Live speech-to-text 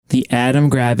The Adam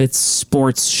Gravitz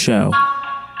Sports Show.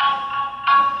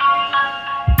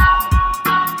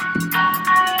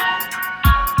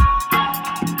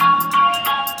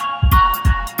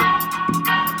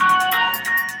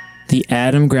 The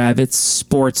Adam Gravitz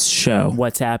Sports Show.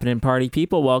 What's happening, party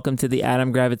people? Welcome to the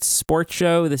Adam Gravitz Sports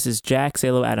Show. This is Jack. Say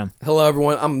hello, Adam. Hello,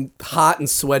 everyone. I'm hot and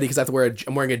sweaty because I have to wear.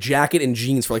 I'm wearing a jacket and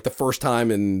jeans for like the first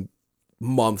time in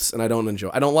months, and I don't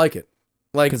like it.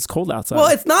 Like it's cold outside. Well,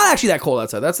 it's not actually that cold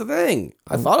outside. That's the thing.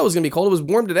 I thought it was gonna be cold. It was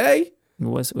warm today. It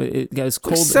was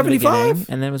cold. 75,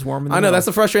 and then it was warm. In the I know middle. that's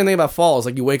the frustrating thing about fall. Is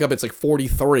like you wake up, it's like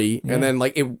 43, and then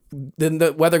then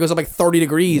the weather goes up like 30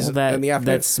 degrees in the afternoon.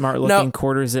 That smart looking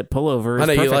quarter zip pullover is I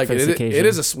know perfect you like for this it. occasion. It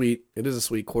is a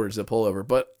sweet quarter zip pullover,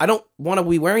 but I don't want to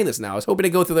be wearing this now. I was hoping to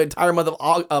go through the entire month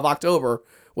of October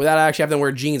without actually having to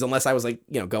wear jeans, unless I was like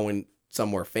going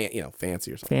somewhere fancy or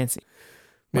something. Fancy.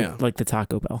 Like the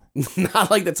Taco Bell. Not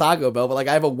like the Taco Bell, but like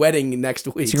I have a wedding next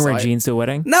week. So you're wearing jeans to a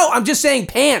wedding? No, I'm just saying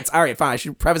pants. All right, fine. I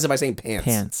should preface it by saying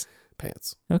pants.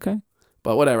 Pants. Okay.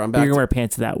 But whatever. I'm back. You're going to wear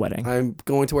pants to that wedding. I'm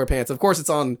going to wear pants. Of course, it's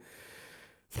on.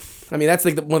 I mean, that's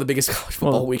like one of the biggest college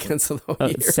football weekends of the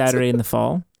year. Saturday in the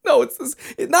fall? No, it's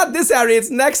not this Saturday. It's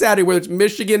next Saturday, where it's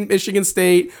Michigan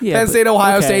State, Penn State,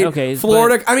 Ohio State,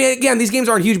 Florida. I mean, again, these games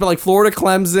aren't huge, but like Florida,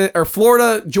 Clemson, or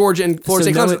Florida, Georgia, and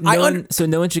Florida State, Clemson. So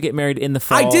no one should get married in the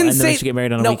fall. I didn't and say. No one should get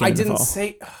married on a weekend. No, I in the didn't fall.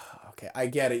 say. Okay, I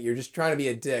get it. You're just trying to be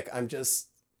a dick. I'm just.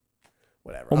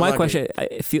 Whatever. Well, my question,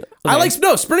 I feel... Okay. I like...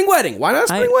 No, spring wedding. Why not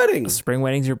spring weddings? Spring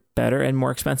weddings are better and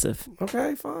more expensive.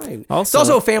 Okay, fine. Also, it's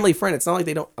also a family friend. It's not like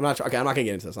they don't... I'm not going to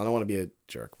get into this. I don't want to be a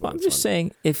jerk. Well, I'm just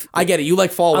saying, if... I get it. You like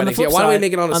fall weddings. Yeah, why don't we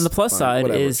make it on the plus side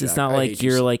is it's not like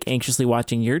you're like anxiously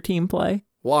watching your team play.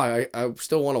 Why? I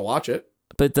still want to watch it.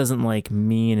 But it doesn't like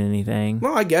mean anything.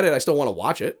 No, I get it. I still want to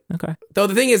watch it. Okay. Though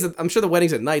the thing is, I'm sure the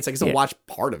wedding's at night, so I can still watch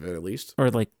part of it at least. Or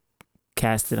like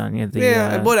cast it on you.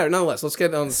 Whatever. Nonetheless, let's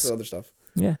get on to other stuff.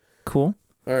 Yeah. Cool.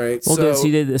 All right. Well, good. So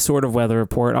you did a sort of weather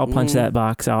report. I'll punch that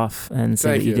box off and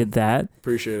say that you did that.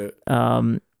 Appreciate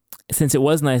it. Since it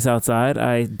was nice outside,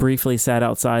 I briefly sat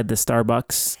outside the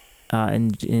Starbucks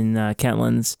in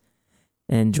Kentlands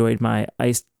and enjoyed my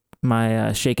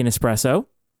shaken espresso.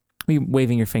 Are you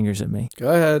waving your fingers at me?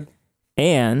 Go ahead.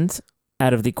 And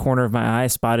out of the corner of my eye, I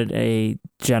spotted a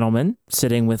gentleman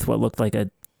sitting with what looked like a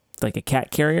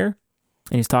cat carrier,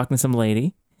 and he's talking to some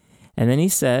lady. And then he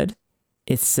said,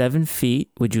 "It's 7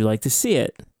 feet. Would you like to see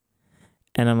it?"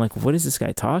 And I'm like, what is this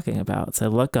guy talking about? So I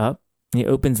look up, and he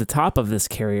opens the top of this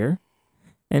carrier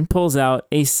and pulls out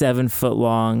a 7-foot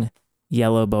long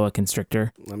yellow boa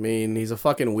constrictor. I mean, he's a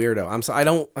fucking weirdo. I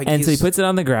don't like. And so he puts it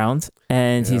on the ground,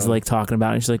 and he's like talking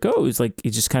about it. And she's like, oh, he's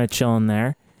just kind of chilling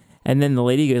there. And then the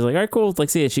lady goes like, all right, cool.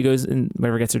 Like, see it. She goes and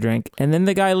whatever, gets her drink. And then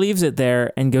the guy leaves it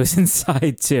there and goes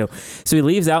inside too. So he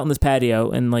leaves out in this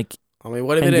patio and like. I mean,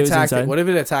 what if it attacked? What if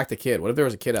it attacked a kid? What if there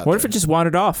was a kid out there? What if it just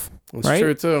wandered off? That's right?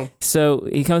 true too. So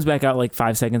he comes back out like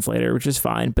 5 seconds later, which is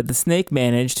fine. But the snake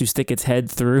managed to stick its head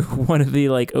through one of the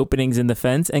like openings in the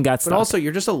fence and got stuck. But also,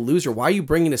 you're just a loser. Why are you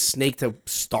bringing a snake to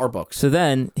Starbucks? So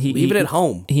then leave it at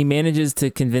home. He manages to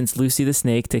convince Lucy the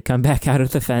snake to come back out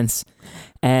of the fence,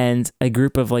 and a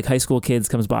group of like high school kids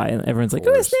comes by, and everyone's like,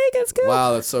 "Oh, a snake! That's good!"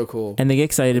 Wow, that's so cool. And they get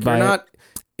excited by it.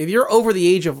 If you're over the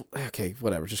age of... Okay,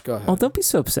 whatever. Just go ahead. Oh, don't be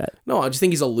so upset. No, I just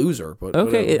think he's a loser. But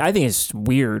okay, I think it's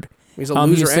weird. He's a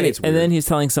loser and it's weird. And then he's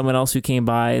telling someone else who came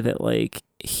by that like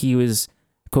he was,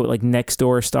 quote, like next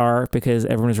door star because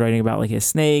everyone was writing about like his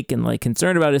snake and like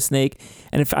concerned about his snake.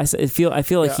 And I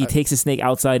feel like he takes his snake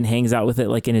outside and hangs out with it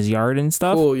like in his yard and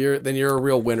stuff. Cool. Then you're a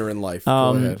real winner in life.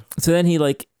 Go ahead. So then he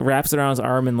like wraps it around his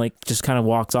arm and like just kind of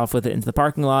walks off with it into the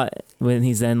parking lot when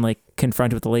he's then like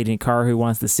confronted with the lady in the car who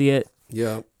wants to see it.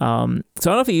 Yeah. So I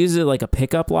don't know if he uses it like a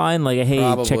pickup line, like, "Hey,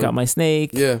 probably. Check out my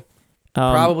snake." Yeah.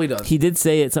 Probably does. He did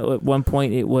say at one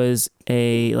point it was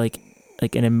a like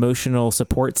an emotional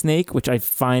support snake, which I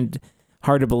find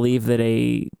hard to believe that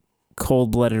a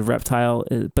cold-blooded reptile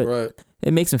is, but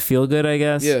it makes him feel good, I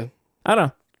guess. Yeah. I don't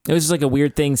know. It was just like a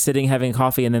weird thing sitting having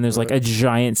coffee, and then there's like a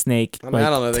giant snake. I don't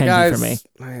know. The guy's, for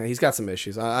me. He's got some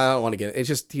issues. I don't want to get it. It's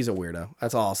just he's a weirdo.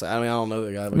 That's all I'll say. I mean, I don't know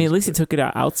the guy. I mean, at least he took it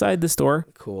outside the store.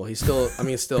 Cool. He's still. I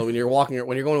mean, still when you're going to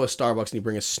a Starbucks and you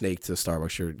bring a snake to the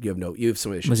Starbucks, you have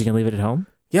some issues. Was he gonna leave it at home?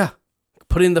 Yeah.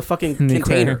 Put it in the fucking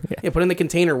container. Yeah, put it in the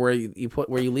container where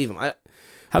you leave him.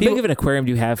 How big of an aquarium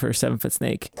do you have for a 7-foot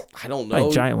snake? I don't know.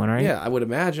 Like a giant one, right? Yeah, I would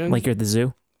imagine. Like you're at the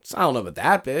zoo. I don't know about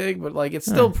that big, but like it's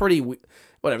still pretty.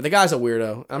 Whatever. The guy's a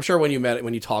weirdo. I'm sure when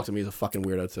you talked to him, he's a fucking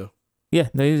weirdo too. Yeah,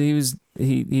 no,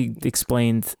 he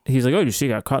explained. He was like, "Oh, you see,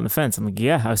 got caught in the fence." I'm like,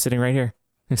 "Yeah, I was sitting right here."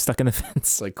 You're stuck in the fence.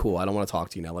 It's like, cool, I don't want to talk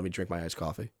to you now. Let me drink my iced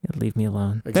coffee. Yeah, leave me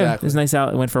alone. Exactly. Yeah, it was nice out.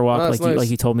 I went for a walk like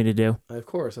you told me to do. Of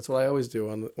course. That's what I always do.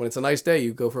 When it's a nice day,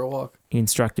 you go for a walk. You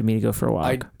instructed me to go for a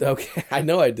walk. Okay. I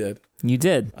know I did. You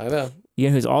did. I know. You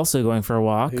know who's also going for a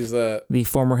walk? Who's that? The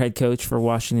former head coach for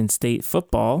Washington State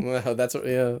football. Well, that's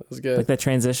good. Like that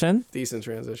transition? Decent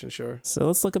transition, sure. So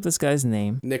let's look up this guy's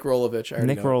name. Nick Rolovich.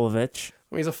 Rolovich.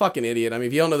 I mean, he's a fucking idiot. I mean,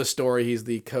 if you don't know the story, he's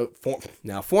the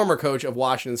former coach of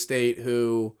Washington State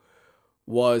who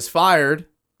was fired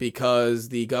because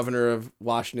the governor of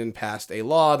Washington passed a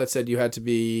law that said you had to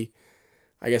be,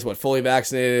 I guess, fully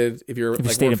vaccinated if you're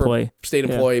like state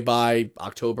employee by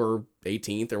October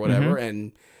 18th or whatever. Mm-hmm.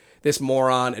 And this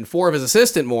moron and 4 of his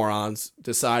assistant morons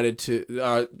decided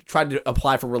to try to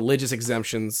apply for religious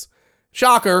exemptions.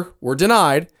 Shocker, were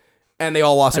denied, and they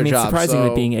all lost their jobs.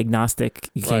 Surprisingly, being agnostic,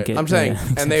 you can't get. I'm saying,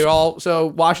 and they all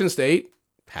Washington State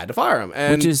had to fire him,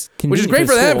 and which is great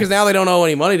for them because now they don't owe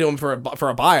any money to him for a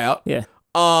buyout. Yeah.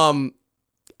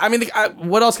 I mean,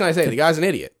 what else can I say? The guy's an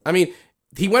idiot. I mean,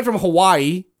 he went from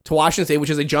Hawaii to Washington State,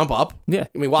 which is a jump up. Yeah.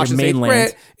 I mean, Washington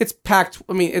State, it's packed.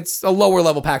 I mean, it's a lower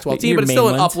level Pac-12 team, but it's still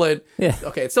an upgrade. Yeah.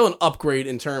 Okay, it's still an upgrade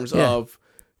in terms of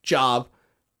job.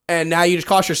 And now you just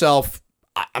cost yourself.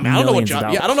 I mean, I don't know what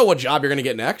job. Yeah, I don't know what job you're going to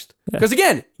get next. Because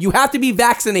again, you have to be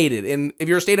vaccinated, and if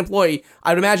you're a state employee,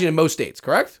 I'd imagine in most states,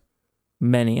 correct?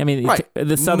 Many. I mean,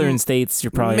 the southern states, you're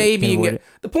probably maybe you can get.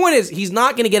 The point is, he's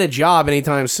not going to get a job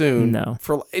anytime soon. No.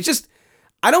 It's just,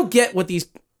 I don't get what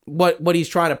he's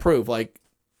trying to prove. Like,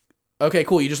 okay,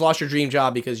 cool, you just lost your dream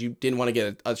job because you didn't want to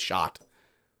get a shot.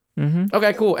 Mm-hmm.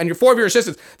 Okay, cool, and 4 of your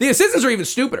assistants. The assistants are even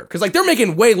stupider because they're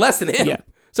making way less than him. Yeah.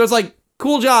 So it's like,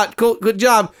 cool job, good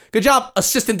job,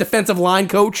 assistant defensive line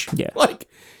coach. Yeah. Like,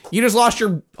 you just lost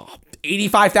your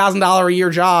 $85,000 a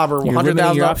year job or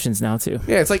 $100,000. Your options now too.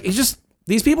 Yeah, it's like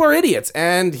these people are idiots,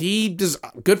 and he does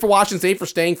good for Washington State for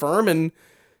staying firm, and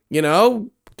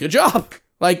good job.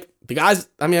 Like the guys.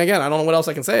 I mean, again, I don't know what else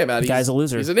I can say about it. The guy's a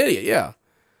loser. He's an idiot. Yeah.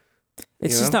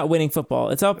 It's just not winning football.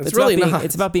 It's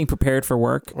about being prepared for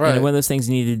work. Right. And one of those things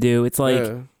you need to do. It's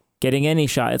like getting any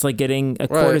shot. It's like getting a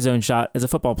cortisone shot as a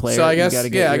football player. So I guess I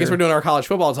guess we're doing our college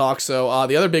football talk. So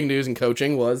the other big news in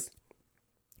coaching was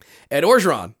Ed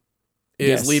Orgeron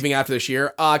is leaving after this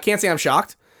year. Can't say I'm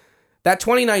shocked. That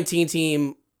 2019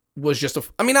 team was just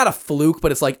not a fluke,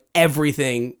 but it's like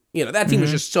everything. That team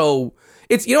was just so.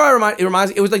 It's it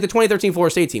reminds. It was like the 2013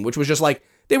 Florida State team, which was just like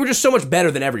they were just so much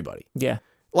better than everybody. Yeah.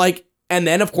 Like, and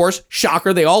then of course,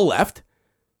 shocker, they all left,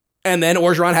 and then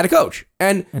Orgeron had a coach,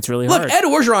 and it's really hard. Look, Ed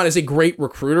Orgeron is a great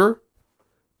recruiter,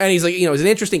 and he's like he's an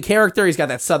interesting character. He's got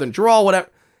that Southern drawl, whatever.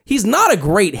 He's not a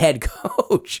great head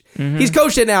coach. Mm-hmm. He's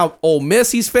coached at now Ole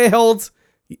Miss. He's failed.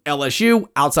 LSU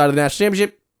outside of the national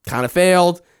championship kind of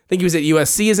failed. I think he was at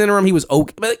USC as interim. He was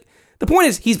okay. But the point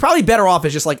is, he's probably better off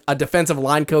as just like a defensive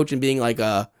line coach and being like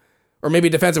or maybe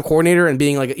a defensive coordinator and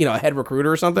being like a head recruiter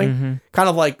or something. Mm-hmm. Kind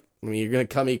of like, you're going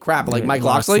to come eat crap like Mike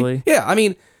Locksley. Yeah, I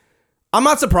mean, I'm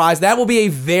not surprised. That will be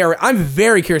I'm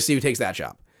very curious to see who takes that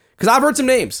job. Because I've heard some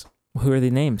names. Who are the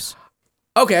names?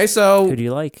 Okay, so. Who do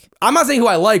you like? I'm not saying who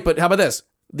I like, but how about this?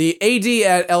 The AD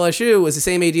at LSU was the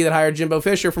same AD that hired Jimbo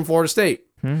Fisher from Florida State.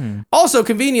 Mm-hmm. Also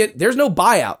convenient, there's no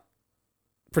buyout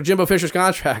for Jimbo Fisher's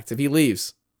contract if he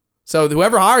leaves. So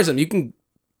whoever hires him, you can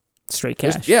straight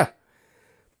cash. Yeah.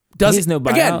 There's no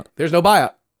buyout. Again, there's no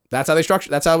buyout. That's how it was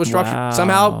structured. Wow.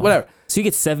 Somehow, whatever. So you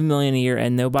get $7 million a year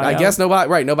and no buyout? I guess no buyout.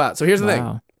 Right, no buyout. So here's the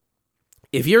thing.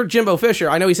 If you're Jimbo Fisher,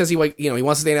 I know he says he wants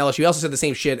to stay in LSU. He also said the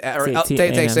same shit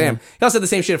Texas A&M. He also said the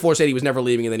same shit at Florida State. He was never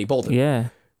leaving, and then he bolted. Yeah.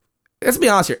 Let's be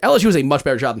honest here. LSU is a much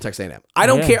better job than Texas A&M. I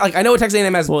don't care. Like, I know Texas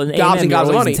A&M has gobs and gobs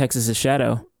of money. In Texas'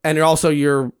 shadow. And you're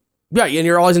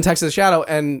always in Texas' shadow.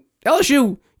 And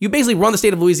LSU, you basically run the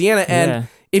state of Louisiana. And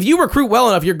if you recruit well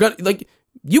enough, you're good. Like,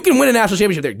 you can win a national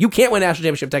championship there. You can't win a national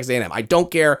championship at Texas A&M. I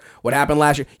don't care what happened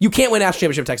last year. You can't win a national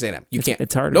championship at Texas A&M. You can't.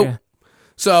 It's hard. Nope. Yeah.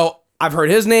 So I've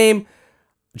heard his name,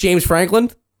 James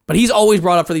Franklin, but he's always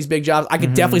brought up for these big jobs. I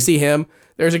could definitely see him.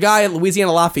 There's a guy at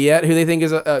Louisiana Lafayette who they think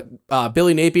is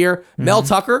Billy Napier. Mm-hmm. Mel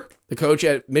Tucker, the coach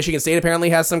at Michigan State, apparently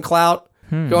has some clout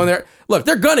going there. Look,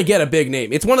 they're going to get a big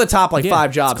name. It's one of the top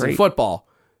 5 jobs in football.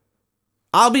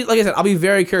 I'll be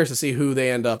very curious to see who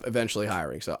they end up eventually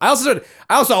hiring. So I also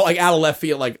like out of left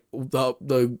field, like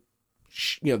the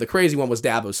crazy one was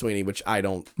Dabo Swinney, which I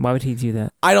don't. Why would he do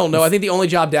that? I don't know. I think the only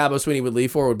job Dabo Swinney would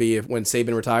leave for would be when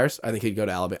Saban retires. I think he'd go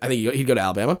to Alabama. I think he'd go to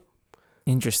Alabama.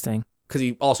 Interesting. Because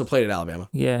he also played at Alabama.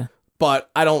 Yeah. But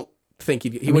I don't think he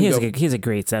wouldn't go. He has a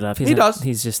great setup. He does.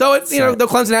 He's just. So it's though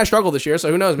Clemson has struggled this year,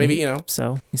 so who knows? Maybe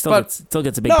So he still gets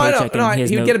a big paycheck. No,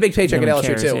 he would get a big paycheck at LSU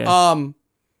cares, too. Yeah.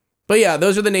 But yeah,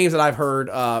 those are the names that I've heard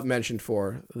mentioned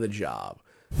for the job.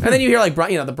 And then you hear like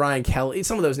the Brian Kelly,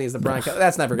 some of those names, the Brian Kelly.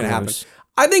 That's never going to happen.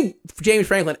 I think James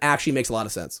Franklin actually makes a lot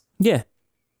of sense. Yeah,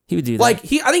 he would do that. Like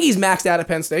I think he's maxed out at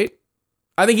Penn State.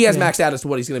 I think he has maxed out as to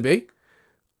what he's going to be.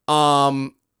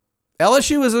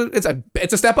 LSU is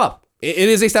it's a step up. It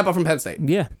is a step up from Penn State.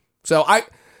 Yeah. So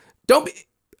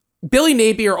Billy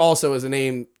Napier also is a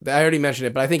name that I already mentioned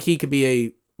it, but I think he could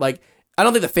be I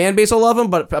don't think the fan base will love him,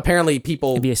 but apparently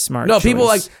people It'd be a smart No, choice.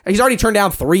 people he's already turned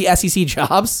down 3 SEC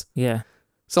jobs. Yeah.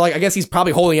 So I guess he's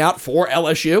probably holding out for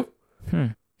LSU.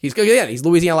 He's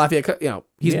Louisiana Lafayette.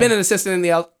 He's been an assistant in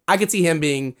the. I could see him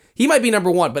he might be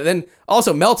number 1, but then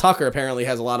also Mel Tucker apparently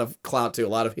has a lot of clout too, a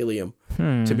lot of helium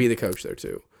to be the coach there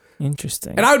too.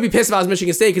 Interesting. And I would be pissed if I was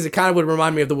Michigan State because it kind of would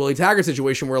remind me of the Willie Taggart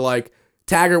situation where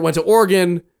Taggart went to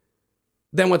Oregon,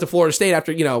 then went to Florida State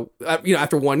after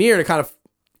after 1 year to kind of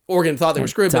Oregon thought they were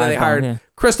screwed, but then they hired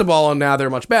Cristobal and now they're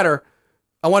much better.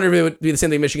 I wonder if it would be the same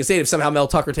thing in Michigan State if somehow Mel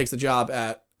Tucker takes the job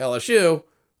at LSU.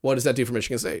 What does that do for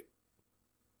Michigan State?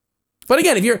 But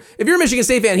again, if you're a Michigan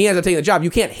State fan, he ends up taking the job. You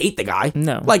can't hate the guy.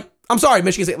 No. I'm sorry,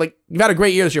 Michigan State. You've had a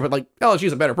great year this year, but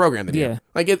LSU's a better program than you.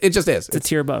 It just is. It's a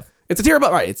tier above. It's a tier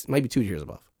above, right? It's maybe 2 tiers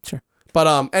above. Sure.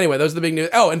 But anyway, those are the big news.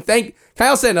 Oh, and can I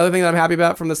also say another thing that I'm happy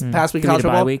about from this past week of college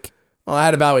football? Week? Oh, I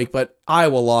had a bye week, but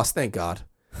Iowa lost. Thank God.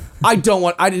 Did you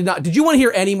want to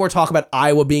hear any more talk about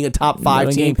Iowa being a top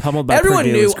 5 team? Everyone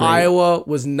knew Iowa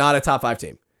was not a top 5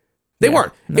 team. They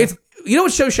weren't. No.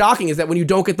 What's so shocking is that when you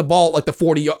don't get the ball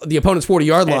the opponent's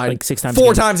 40-yard line 6 times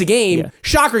 4 times a game,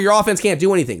 shocker, your offense can't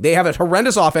do anything. They have a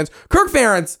horrendous offense. Kirk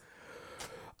Ferentz,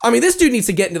 this dude needs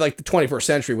to get into the 21st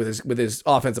century with his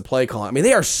offensive play calling.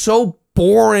 They are so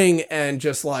boring and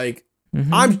just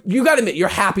you got to admit, you're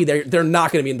happy they're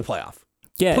not going to be in the playoff.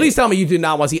 Yeah. Please tell me you did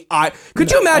not want to see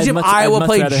Could you imagine if Iowa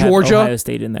played Georgia? Ohio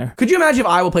State in there. Could you imagine if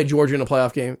Iowa played Georgia in a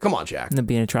playoff game? Come on, Jack. That'd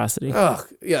be an atrocity. Ugh.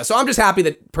 Yeah. So I'm just happy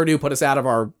that Purdue put us out of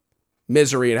our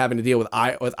misery and having to deal with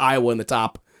Iowa in the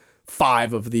top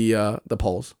 5 of the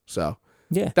polls. So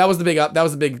that was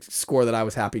the big score that I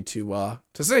was happy to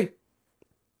see.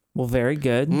 Well, very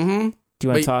good. Mm-hmm. Do you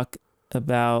want to talk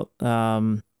about?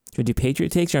 Should we do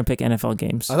Patriot Takes or pick NFL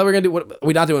games? I thought we were gonna do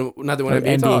we're not doing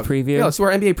NBA talk. Preview. Yeah, let's do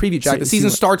our NBA preview, Jack. The season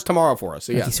starts tomorrow for us.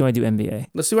 So yeah. So I do NBA.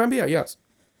 Let's do NBA. Yes.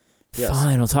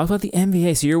 Fine. We'll talk about the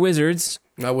NBA. So you're Wizards.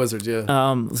 My Wizards. Yeah.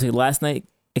 Let's see. Last night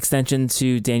extension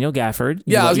to Daniel Gafford.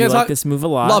 I was gonna like this move a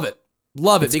lot.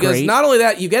 Love it because not only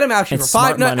that you get him actually for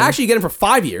 5. No, actually you get him for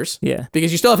 5 years. Yeah.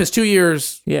 Because you still have his 2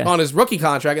 years on his rookie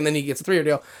contract, and then he gets a 3-year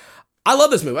deal. I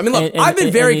love this move. Look, I've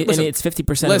been very. Listen, it's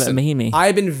 50% of it Mahimi.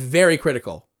 I've been very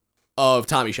critical of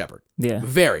Tommy Shepard. Yeah.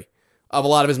 Very. Of a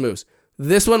lot of his moves.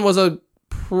 This one was a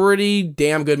pretty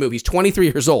damn good move. He's 23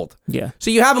 years old. Yeah. So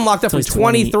you have him locked up from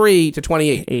 23 to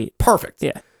 28. Perfect.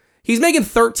 Yeah. He's making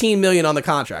 $13 million on the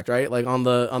contract, right? On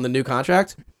the new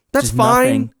contract. That's just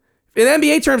fine. Nothing. In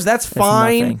NBA terms, that's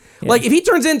fine. Yeah. If he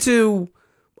turns into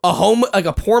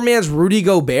a poor man's Rudy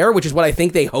Gobert, which is what I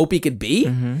think they hope he could be.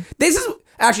 This is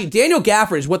actually Daniel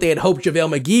Gafford is what they had hoped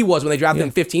JaVale McGee was when they drafted him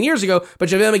 15 years ago. But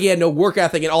JaVale McGee had no work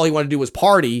ethic, and all he wanted to do was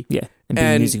party. Yeah, and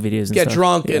do music videos and get stuff.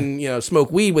 drunk and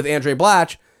smoke weed with Andre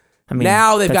Blatch.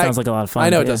 Now they've got. Sounds like a lot of fun. I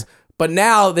know it does. But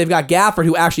now they've got Gafford,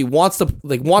 who actually wants to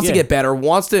get better,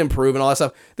 wants to improve, and all that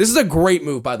stuff. This is a great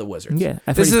move by the Wizards. Yeah,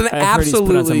 this is an absolutely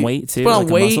put on some weight too. Put on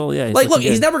weight. Yeah, look,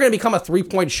 he's never going to become a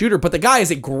 3-point shooter, but the guy is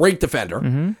a great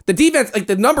defender. The defense,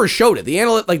 the numbers showed it.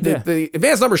 The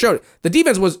advanced numbers showed it. The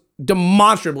defense was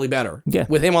demonstrably better.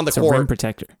 With him on the court. Rim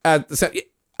protector.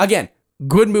 Again,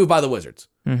 good move by the Wizards.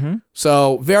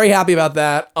 So very happy about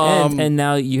that. And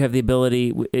now you have the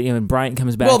ability when Bryant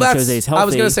comes back and shows that he's healthy. I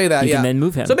was going to say that. You can then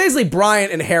move him. So basically,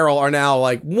 Bryant and Harrell are now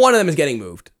one of them is getting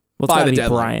moved by the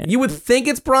deadline. Bryant. You would think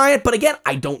it's Bryant, but again,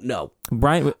 I don't know.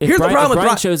 Bryant. If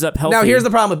Bryant shows up healthy. Now here's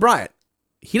the problem with Bryant.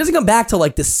 He doesn't come back till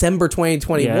December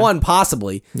 2021,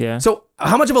 possibly. Yeah. So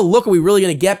how much of a look are we really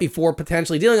going to get before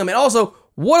potentially dealing him? And also,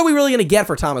 what are we really going to get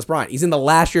for Thomas Bryant? He's in the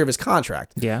last year of his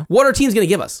contract. Yeah. What are teams going to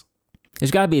give us? There's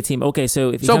got to be a team. Okay, so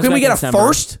if can we get a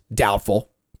first?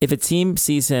 Doubtful. If a team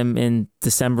sees him in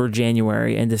December,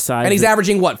 January, and decides, and he's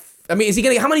averaging what? Is he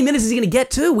going? How many minutes is he going to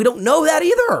get to? We don't know that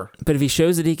either. But if he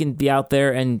shows that he can be out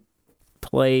there and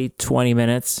play 20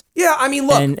 minutes,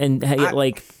 look, and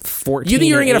get 14. You think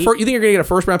you're going to get a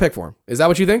first round pick for him? Is that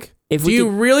what you think? Do you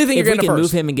really think you're going to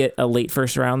move him and get a late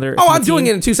first rounder? Oh, I'm doing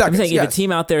it in 2 seconds. I'm saying if a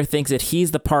team out there thinks that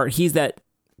he's that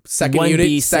second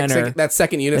unit center, that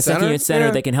second unit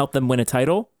center that can help them win a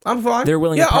title. I'm fine. They're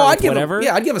willing to part with whatever.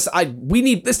 I'd give us.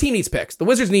 This team needs picks. The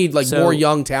Wizards need more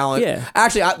young talent. Yeah.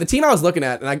 Actually, the team I was looking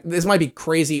at, and this might be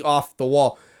crazy off the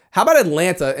wall. How about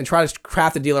Atlanta and try to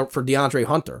craft a deal for DeAndre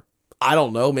Hunter? I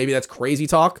don't know. Maybe that's crazy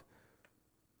talk.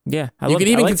 Yeah, You could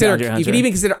even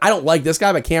consider. I don't like this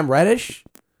guy, but Cam Reddish,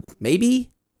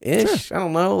 maybe ish. Sure. I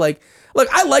don't know. Like, look,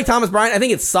 I like Thomas Bryant. I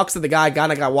think it sucks that the guy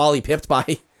got Wally pipped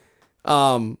by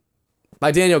Daniel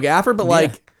Gafford, but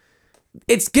like,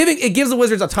 it gives the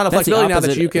Wizards a ton of flexibility now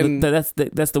that you can. That's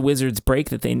the Wizards break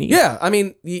that they need. Yeah, I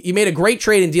mean, you made a great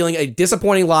trade in dealing a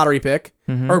disappointing lottery pick,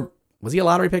 or was he a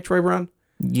lottery pick, Troy Brown?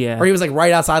 Yeah. Or he was like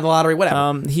right outside the lottery,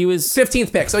 whatever. He was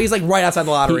 15th pick, so he's like right outside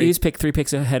the lottery. He was picked 3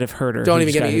 picks ahead of Herter. Don't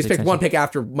even get me. He's picked 1 pick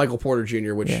after Michael Porter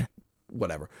Jr., which,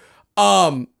 whatever.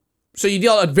 So you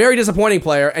deal a very disappointing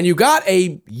player, and you got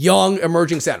a young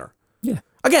emerging center. Yeah.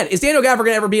 Again, is Daniel Gafford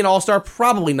going to ever be an all-star?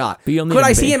 Probably not. Could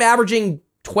I see him averaging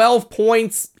 12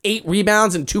 points, 8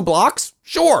 rebounds, and 2 blocks?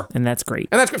 Sure. And that's great.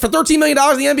 And that's for $13 million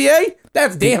in the NBA?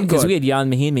 That's damn good. Because we had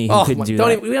Jan Mahimi who couldn't do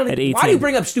that at 18. Why do you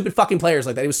bring up stupid fucking players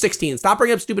like that? He was 16. Stop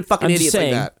bringing up stupid fucking idiots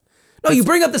like that. No, you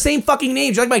bring up the same fucking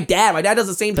names. You're like my dad. My dad does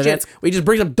the same shit. He just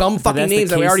brings up dumb fucking names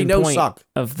that we already know suck.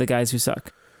 Of the guys who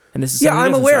suck. And this is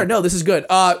I'm aware. No, this is good.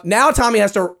 Now Tommy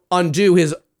has to undo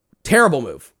his terrible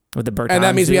move. With the Bertans. And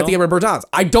that means we have to get rid of Bertans.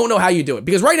 I don't know how you do it.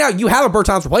 Because right now, you have a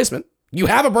Bertans replacement. You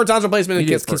have a Bertans replacement in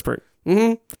Kispert.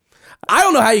 I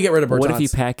don't know how you get rid of Bertans. What if you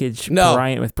package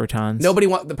Bryant with Bertans?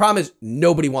 The problem is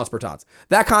nobody wants Bertans.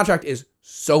 That contract is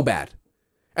so bad.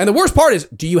 And the worst part is,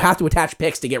 do you have to attach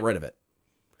picks to get rid of it?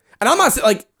 And I'm not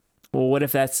like... Well, what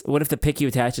if the pick you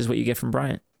attach is what you get from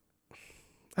Bryant?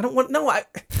 I don't want... I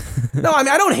mean,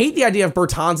 I don't hate the idea of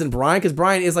Bertans and Bryant, because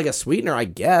Bryant is like a sweetener, I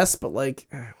guess, but like...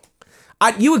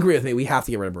 you agree with me. We have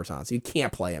to get rid of Bertans. You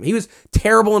can't play him. He was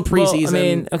terrible in preseason. Well, I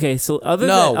mean, okay, so other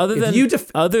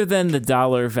than the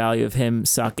dollar value of him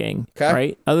sucking,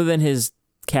 right? Other than his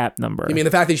cap number. You mean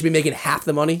the fact that he should be making half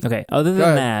the money? Okay, other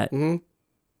than that,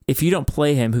 if you don't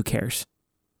play him, who cares?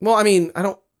 Well, I mean,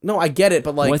 I get it,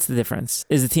 but like... What's the difference?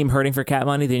 Is the team hurting for cap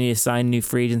money? They need to sign new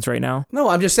free agents right now? No,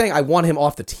 I'm just saying I want him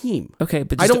off the team. Okay,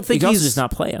 but I don't think you also just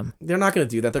not play him. They're not going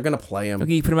to do that. They're going to play him.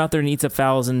 Okay, you put him out there and eats up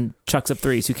fouls and chucks up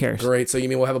threes. Who cares? Great. So you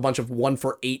mean we'll have a bunch of 1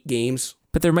 for 8 games?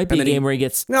 But there might be a game where he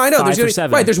gets 5 for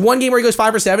 7. Right, there's one game where he goes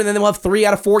 5 for 7, and then we'll have 3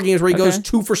 out of 4 games where he goes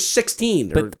 2 for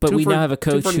 16. But we now have a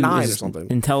coach who is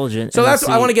intelligent. So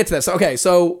I want to get to this. Okay,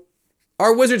 so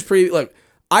our Wizards look,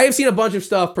 I have seen a bunch of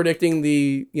stuff predicting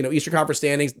the Eastern Conference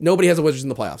standings. Nobody has the Wizards in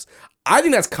the playoffs. I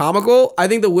think that's comical. I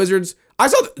think the Wizards... I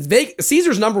saw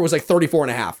Caesar's number was like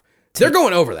 34.5. They're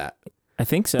going over that. I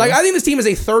think so. Like, I think this team is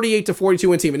a 38-42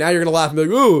 win team, and now you're going to laugh and be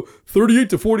like, oh,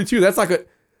 38-42. That's not good.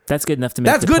 That's good enough to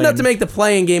make to make the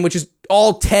play-in game, which is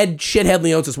all Ted shithead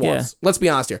Leonsis wants. Yeah. Let's be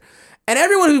honest here. And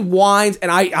everyone who whines,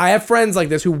 and I have friends like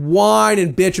this who whine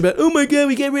and bitch about, oh my God,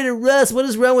 we get rid of Russ. What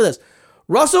is wrong with us?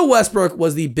 Russell Westbrook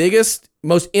was the biggest,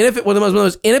 one of the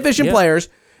most inefficient players.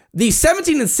 The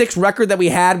 17-6 record that we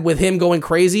had with him going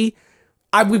crazy,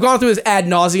 we've gone through this ad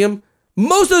nauseum.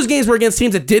 Most of those games were against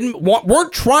teams that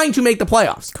weren't trying to make the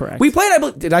playoffs. Correct. We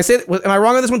played, did I say, am I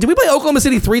wrong on this one? Did we play Oklahoma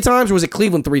City 3 times, or was it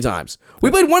Cleveland 3 times?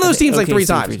 We played one of those teams like 3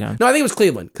 times. No, I think it was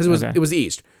Cleveland, because it was the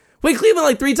East. We played Cleveland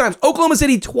like 3 times. Oklahoma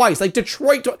City twice. Like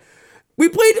Detroit twice. We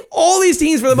played all these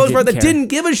teams for the most part that didn't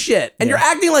give a shit. And you're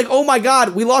acting like, oh my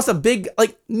God, we lost a big...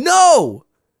 Like, no!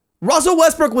 Russell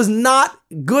Westbrook was not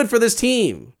good for this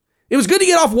team. It was good to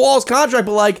get off Wall's contract,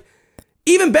 but like,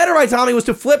 even better by Tommy was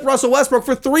to flip Russell Westbrook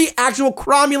for 3 actual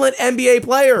cromulent NBA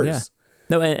players. Yeah.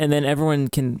 No, and then everyone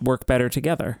can work better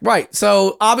together. Right.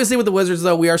 So obviously with the Wizards,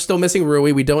 though, we are still missing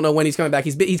Rui. We don't know when he's coming back.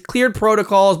 He's cleared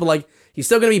protocols, but like, he's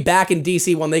still going to be back in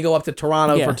DC when they go up to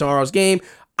Toronto for tomorrow's game.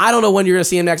 I don't know when you're going to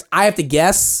see him next. I have to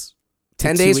guess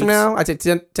 10 days from now. I'd say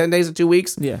 10 days or 2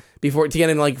 weeks. Yeah. Before to get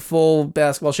in like full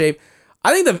basketball shape.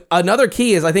 I think another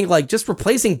key is like just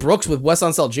replacing Brooks with Wes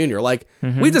Unseld Jr. Like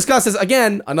we discussed this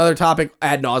again, another topic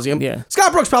ad nauseum. Yeah.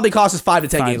 Scott Brooks probably cost us 5 to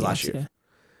 10 games last year. Yeah.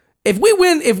 If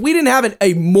we didn't have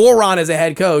a moron as a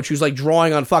head coach who's like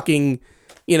drawing on fucking,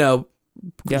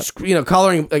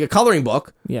 coloring like a coloring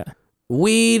book. Yeah.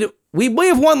 We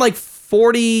have won like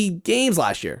 40 games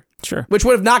last year. Sure. Which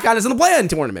would have not gotten us in the play-in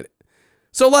tournament.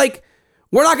 So like,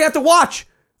 we're not gonna have to watch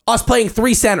us playing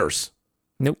 3 centers.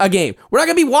 Nope. A game. We're not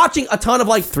going to be watching a ton of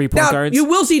like 3 point guards. You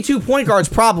will see 2 point guards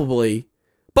probably,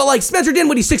 but like Spencer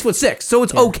Dinwiddie's 6'6", so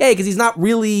it's okay because he's not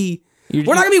really. We're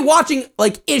not going to be watching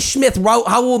like Ish Smith,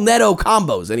 Raul Neto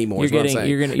combos anymore. You're not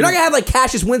going to have like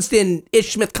Cassius Winston,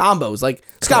 Ish Smith combos like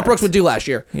Scott Brooks would do last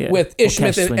year with Ish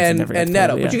Smith and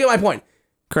Neto. But you get my point.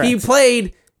 Correct. He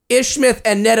played Ish Smith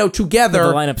and Neto together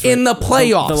in the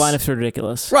playoffs. The lineup's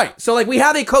ridiculous. Right. So like we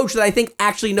have a coach that I think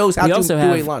actually knows how to do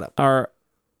a lineup.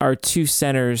 Our 2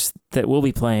 centers that will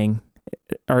be playing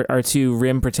are 2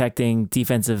 rim protecting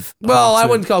defensive. Well, I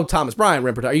wouldn't call Thomas Bryant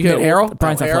rim protector. You get Harrell?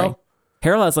 Bryant's not playing.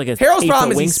 Harrell has like a Harrell's 8-foot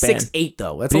problem is wingspan. he's 6'8",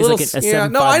 though. That's But a he's little... like a yeah,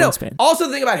 7'5" no, I know. wingspan. Also,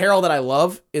 the thing about Harrell that I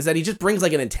love is that he just brings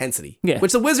like an intensity. Yeah.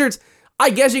 Which the Wizards, I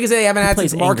guess you could say they haven't had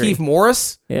since plays angry. Markieff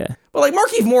Morris. Yeah. But like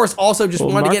Markieff Morris also just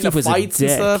wanted to get Markieff into was a fights and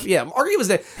dick. stuff. Yeah, Markieff was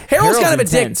there. Harrell's kind of a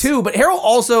dick intense. too, but Harrell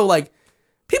also like...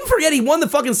 People forget he won the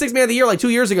fucking 6th Man of the Year like 2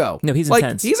 years ago. No, he's like,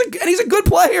 intense. He's a good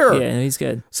player. Yeah, he's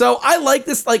good. So I like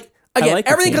this. Like again, like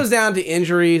the everything team. comes down to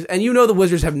injuries, and the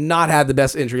Wizards have not had the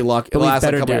best injury luck in the we have last like,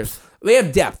 better couple depth. years. They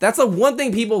have depth. That's the one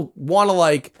thing people want to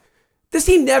like. This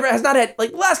team has not had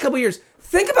like the last couple years.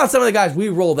 Think about some of the guys we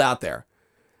rolled out there: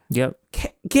 Yep.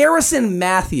 Garrison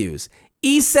Matthews,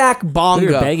 Isak Bonga,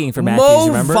 We were begging for Matthews, Mo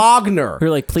remember? Wagner, We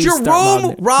were like, please start Jerome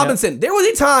Wagner. Robinson. There was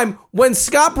a time when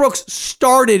Scott Brooks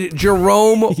started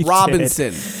Jerome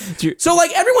Robinson. So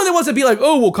like everyone that wants to be like,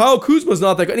 oh well, Kyle Kuzma's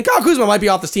not that good. And Kyle Kuzma might be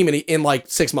off this team in like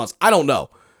 6 months. I don't know,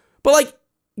 but like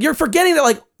you're forgetting that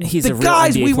like He's the a real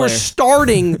guys NBA we were player.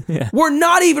 starting Yeah. were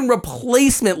not even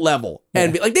replacement level,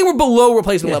 and like they were below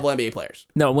replacement level NBA players.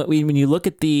 No, when you look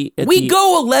at we We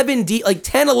go 11 deep, like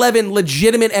 10, 11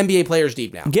 legitimate NBA players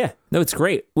deep now. Yeah, no, it's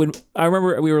great. When I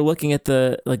remember we were looking at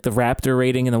the Raptor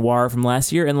rating in the WAR from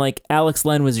last year, and like Alex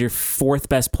Len was your 4th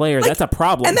best player. That's a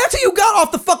problem. And that's who you got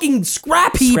off the fucking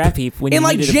scrap heap when in you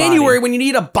like needed a January body. when you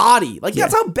need a body. Like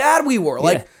that's how bad we were.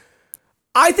 Like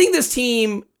I think this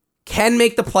team can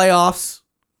make the playoffs.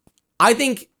 I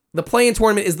think the play-in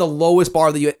tournament is the lowest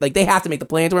bar that you like. They have to make the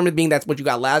play-in tournament, being that's what you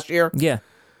got last year. Yeah.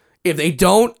 If they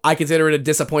don't, I consider it a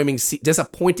disappointing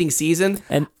season.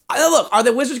 And Look, are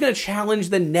the Wizards going to challenge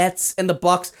the Nets and the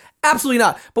Bucks? Absolutely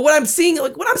not. But when I'm seeing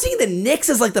the Knicks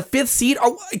as like the 5th seed,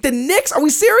 are the Knicks? Are we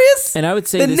serious? and I would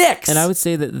say the Knicks. And I would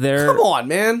say that they're Come on,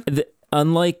 man.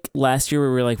 unlike last year where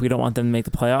we were like we don't want them to make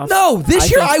the playoffs. No,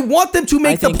 this year think- I want them to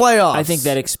make the playoffs. I think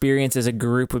that experience as a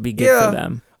group would be good for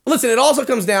them. Listen, it also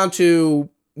comes down to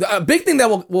a big thing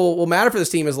that will matter for this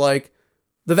team is like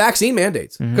the vaccine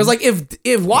mandates. Because like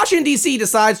if Washington D.C.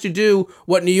 decides to do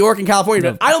what New York and California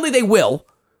did, I don't think they will.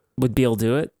 Would Beal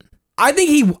do it? I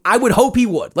would hope he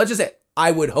would. Let's just say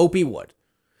I would hope he would.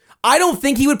 I don't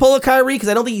think he would pull a Kyrie because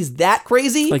I don't think he's that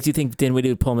crazy. Like, do you think Dinwiddie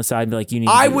would pull him aside and be like, "You need"?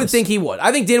 I to do would this? think he would.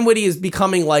 I think Dinwiddie is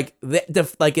becoming like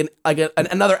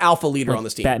another alpha leader on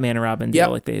this team. Batman and Robin deal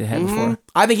like they had before.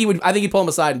 I think he would. I think he'd pull him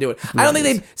aside and do it. I don't think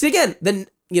they'd see again. Then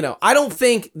I don't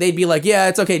think they'd be like, yeah,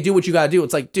 it's okay, do what you gotta do.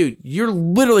 It's like, dude, you're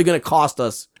literally gonna cost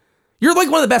us. You're like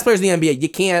one of the best players in the NBA. You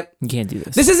can't do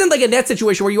this. This isn't like a net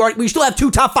situation where we still have 2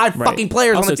 top 5 fucking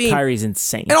players also, on the team. Kyrie's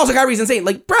insane, And also Kyrie's insane.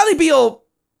 Like Bradley Beal.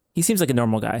 he seems like a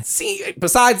normal guy.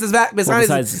 Besides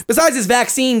his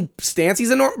vaccine stance, he's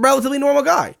a relatively normal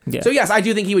guy. Yeah. So yes, I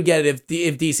do think he would get it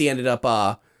if DC ended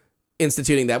up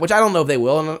instituting that, which I don't know if they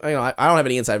will. And I don't have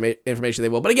any inside information they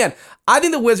will. But again, I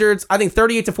think the Wizards. I think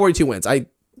 38-42 wins. I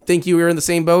think you were in the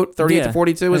same boat.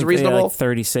 38-42 is reasonable. Like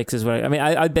 36 is what I mean.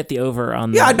 I'd bet the over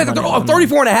on. Yeah, I'd bet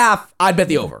 34.5. I'd bet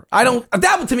the over. I don't.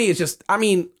 That to me is just. I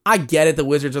mean, I get it. The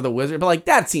Wizards are the Wizards, but like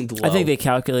that seemed low. I think they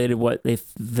calculated what the.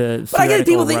 But I get it.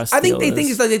 People think. Russ I think deal they is. think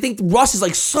it's like they think Russ is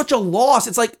like such a loss.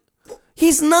 It's like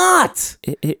he's not.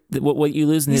 What you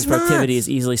lose in his He's productivity not. is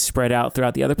easily spread out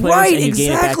throughout the other players, Right, and you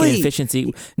gain it back in exactly.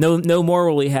 efficiency. No more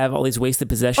will we have all these wasted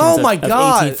possessions. Oh my of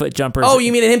god! 18-foot jumpers. Oh,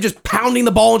 you mean him just pounding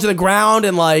the ball into the ground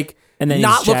and like. And then he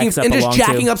not just looking jacks up and a just long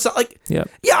jacking two. up like Yep.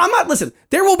 Yeah, I'm not listen.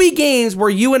 There will be games where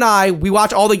you and I we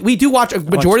watch we do watch a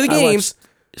majority of the games.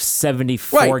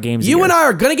 74 Right. games. You a year. and I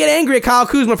are gonna get angry at Kyle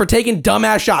Kuzma for taking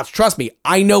dumbass shots. Trust me,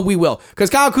 I know we will. Because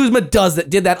Kyle Kuzma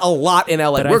did that a lot in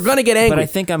LA. We're gonna get angry. But I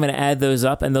think I'm gonna add those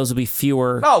up and those will be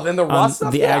fewer. Oh, then the Russ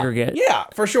stuff? the Yeah. aggregate. Yeah,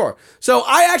 for sure. So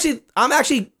I'm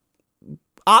actually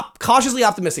cautiously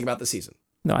optimistic about the season.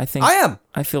 No, I think I am.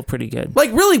 I feel pretty good.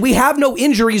 Like really, we have no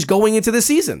injuries going into this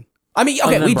season. I mean,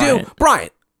 okay, Other we than do.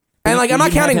 Bryant. And like, we I'm not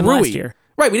didn't have counting him Rui. last year.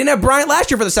 Right, we didn't have Bryant last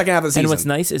year for the second half of the season. And what's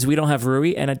nice is we don't have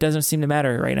Rui, and it doesn't seem to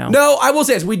matter right now. No, I will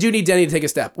say this. We do need Denny to take a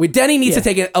step. Denny needs to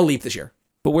take a leap this year.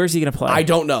 But where's he going to play? I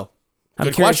don't know. I'm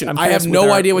Good curious- question. I'm I have curious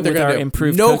no idea what they're with going our to do.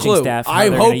 improved No coaching clue. staff, how I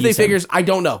they're hope gonna they use him. figures. I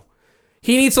don't know.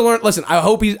 He needs to learn. Listen, I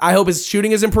hope his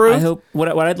shooting is improved. I hope what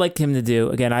I'd like him to do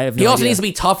again. I have. No He also idea. needs to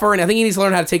be tougher, and I think he needs to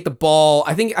learn how to take the ball.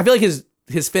 I feel like his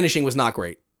finishing was not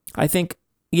great. I think.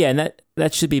 Yeah, and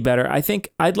that should be better. I think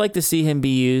I'd like to see him be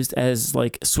used as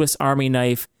like Swiss Army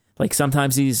knife. Like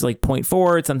sometimes he's like point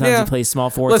forward, sometimes he plays small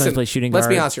forward, sometimes he plays shooting guard.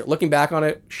 Let's be honest here. Looking back on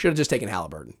it, should have just taken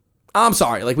Halliburton. I'm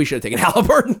sorry. Like we should have taken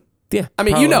Halliburton. Yeah, I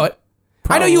mean, probably. you know it.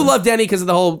 Probably. I know you love Denny because of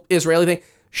the whole Israeli thing.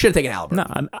 Should have taken Halliburton.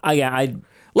 No, I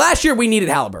Last year we needed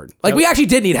Halliburton. Like we actually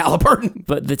did need Halliburton.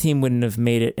 but the team wouldn't have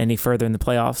made it any further in the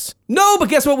playoffs. No, but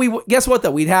guess what? Guess what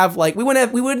though? We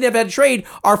wouldn't have had to trade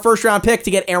our first round pick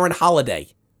to get Aaron Holiday.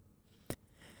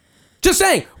 Just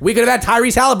saying. We could have had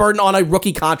Tyrese Halliburton on a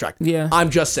rookie contract. Yeah. I'm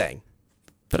just saying.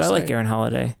 But I like Aaron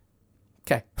Holiday.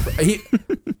 Okay.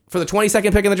 For the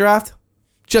 22nd pick in the draft?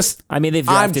 I mean, they've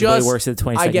drafted way worse than the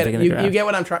 22nd pick in the draft. You get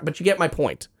what I'm trying, but you get my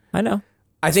point. I know.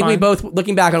 I think we both,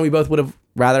 looking back on it, we both would have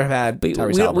rather have had Tyrese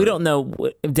Halliburton. We don't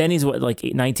know. Denny's like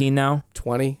 19 now?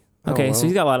 20. Okay, so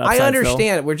he's got a lot of upside. I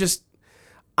understand. We're just,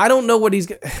 I don't know what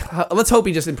he's, let's hope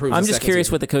he just improves. I'm just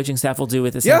curious what the coaching staff will do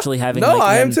with essentially having. No,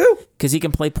 I am too. Because he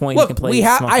can play point. Look, he can play we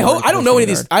have. I hope. I don't know any of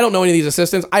these. I don't know any of these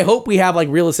assistants. I hope we have like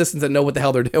real assistants that know what the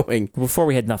hell they're doing. Before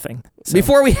we had nothing. So.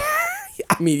 Before we.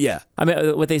 I mean, yeah. I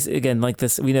mean, what they again like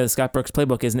this. We know the Scott Brooks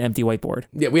playbook is an empty whiteboard.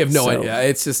 Yeah, we have no idea.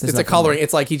 It's just it's a coloring.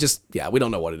 It's like he just we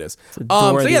don't know what it is.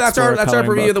 So yeah, that's our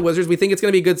review of the Wizards. We think it's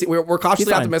going to be a good. We're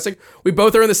cautiously optimistic. We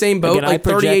both are in the same boat. Again, like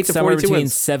 38 to 42 between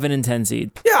wins. 7 and 10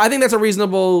 seed. Yeah, I think that's a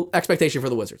reasonable expectation for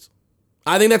the Wizards.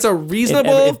 I think that's a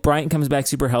reasonable. If Bryant comes back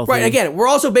super healthy, right? Again, we're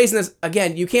also basing this.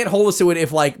 Again, you can't hold us to it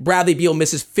if like Bradley Beal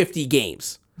misses 50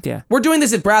 games. Yeah, we're doing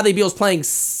this if Bradley Beal's playing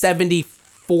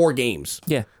 74 games.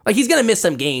 Yeah. Like, he's going to miss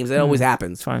some games. That always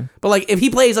happens. Fine. But, like, if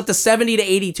he plays up to 70 to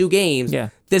 82 games,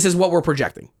 this is what we're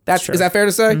projecting. Is that fair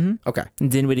to say? Mm-hmm. Okay. And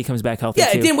Dinwiddie comes back healthy,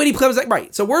 Yeah, too. Dinwiddie comes back.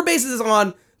 Right. So, we're basing this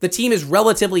on the team is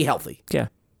relatively healthy. Yeah.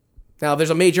 Now, if there's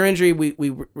a major injury,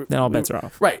 then all bets are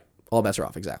off. Right. All bets are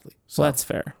off, exactly. So that's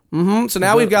fair. Mm-hmm. So,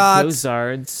 now we've got...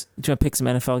 Zards. Do you want to pick some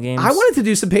NFL games? I wanted to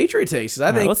do some Patriot takes.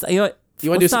 I think... Let's,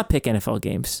 let's not pick NFL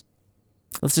games.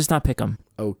 Let's just not pick them.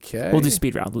 Okay. We'll do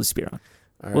speed round.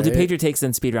 We'll do Patriot Takes,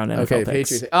 then speed round NFL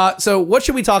picks. Patriot. So what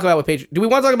should we talk about with Patriot? Do we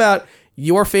want to talk about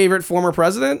your favorite former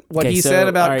president? What he said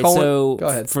about Colin? So go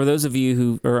ahead. For those of you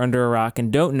who are under a rock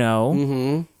and don't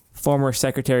know, former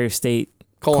Secretary of State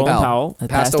Colin Powell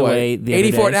had passed away the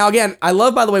 84. other day. Now, again, I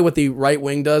love, by the way, what the right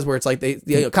wing does, where it's like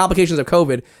the complications of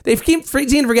COVID. They seem to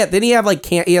forget. Didn't he have like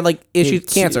he had like issues,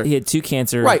 cancer? He had 2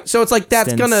 cancer. Right. So it's like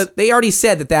that's gonna. They already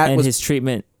said that and was his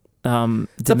treatment.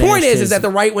 The point is that the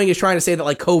right wing is trying to say that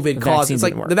like COVID caused. It's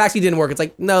like the vaccine didn't work. It's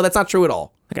like no, that's not true at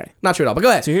all. Okay, not true at all. But go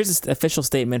ahead. So here's this official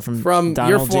statement from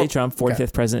Donald J. Trump,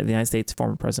 45th president of the United States,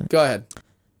 former president. Go ahead.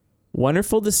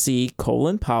 Wonderful to see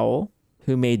Colin Powell,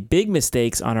 who made big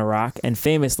mistakes on Iraq and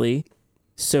famously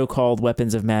so-called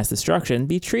weapons of mass destruction,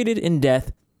 be treated in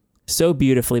death so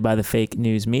beautifully by the fake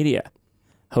news media.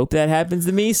 Hope that happens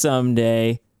to me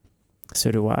someday.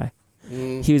 So do I.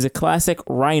 He was a classic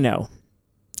rhino.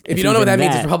 If you don't know what that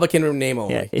means, it's Republican name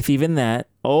only. Yeah, if even that,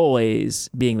 always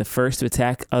being the first to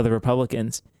attack other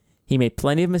Republicans. He made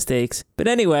plenty of mistakes, but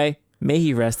anyway, may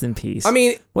he rest in peace. I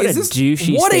mean, what a douchey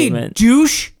statement. What a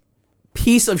douche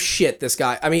piece of shit, this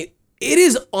guy. I mean, it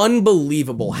is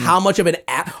unbelievable how much of an...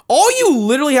 all you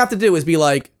literally have to do is be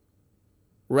like,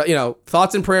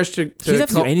 thoughts and prayers to... You don't have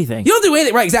to do anything. You don't do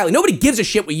anything. Right, exactly. Nobody gives a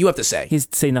shit what you have to say. He's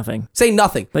say nothing. Say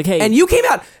nothing. Like, hey... And you came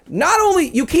out... Not only...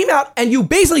 You came out and you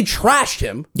basically trashed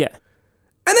him. Yeah.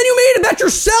 And then you made it about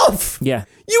yourself. Yeah.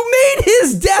 You made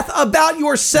his death about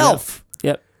yourself.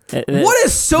 Yep. What a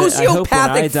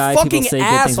sociopathic fucking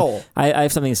asshole. I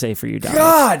have something to say for you, Donnie.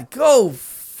 God, go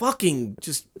fucking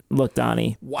just... Look,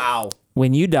 Donnie. Wow.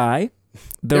 When you die...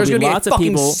 There's going to be a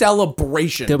fucking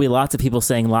celebration. There'll be lots of people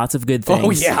saying lots of good things. Oh,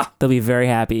 yeah. They'll be very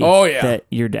happy that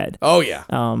you're dead. Oh, yeah.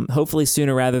 Hopefully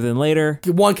sooner rather than later.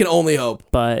 One can only hope.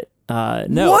 But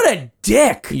no. What a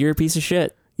dick. You're a piece of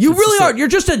shit. You really are. You're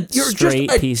just a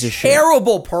piece of shit.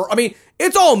 Terrible person. I mean,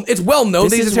 it's well known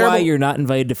that he's a terrible... This is why you're not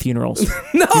invited to funerals.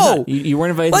 No. You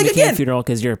weren't invited to the King funeral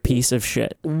because you're a piece of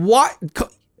shit. What?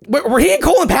 Were he and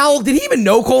Colin Powell? Did he even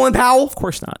know Colin Powell? Of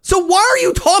course not. So why are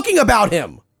you talking about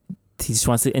him? He just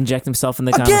wants to inject himself in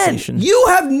the conversation. You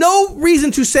have no reason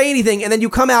to say anything, and then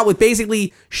you come out with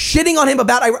basically shitting on him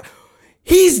about Iraq.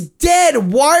 He's dead.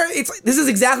 This is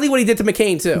exactly what he did to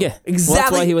McCain too. Yeah, exactly. Well,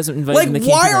 that's why he wasn't invited. Like,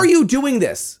 why are you doing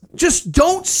this? Just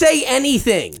don't say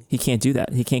anything. He can't do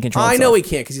that. He can't control. I know he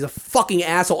can't because he's a fucking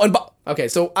asshole. Okay,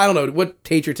 so I don't know what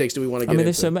Patriot takes do we want to get? I mean,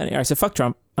 there's so many. All right, so fuck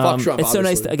Trump. Fuck Trump. It's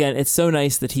obviously. so nice. Again, it's so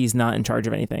nice that he's not in charge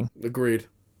of anything. Agreed.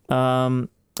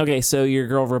 Okay, so your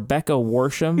girl Rebecca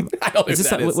Worsham. I don't know who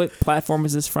that is. What platform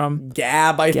is this from?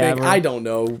 Gab, I think. I don't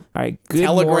know. All right, good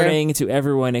morning to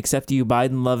everyone except you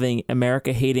Biden-loving,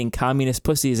 America-hating communist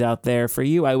pussies out there. For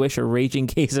you, I wish a raging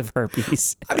case of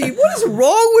herpes. I mean, what is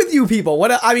wrong with you people?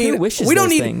 Who wishes we don't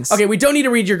need things? Okay, we don't need to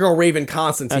read your girl Raven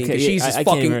Constantine because she's just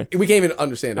fucking... We can't even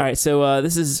understand it. All right, so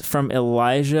this is from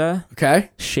Elijah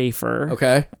Schaefer.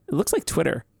 Okay. It looks like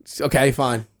Twitter. Okay,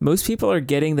 fine. Most people are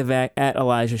getting at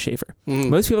Elijah Schaefer.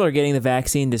 Most people are getting the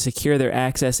vaccine to secure their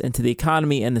access into the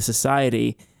economy and the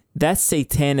society. That's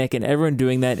satanic, and everyone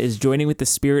doing that is joining with the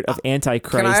spirit of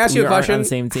Antichrist. Can I ask you a question? On the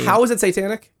same team. How is it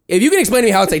satanic? If you can explain to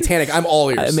me how it's satanic, I'm all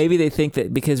ears. Maybe they think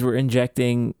that because we're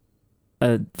injecting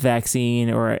a vaccine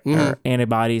or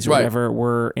antibodies or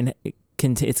whatever,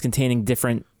 it's containing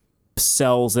different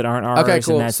cells that aren't ours,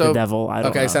 and that's the devil. I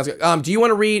don't know. Sounds good. Do you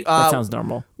want to read? That sounds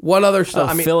normal. What other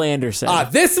stuff? Phil Anderson.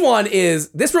 This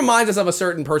reminds us of a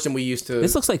certain person we used to.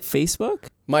 This looks like Facebook.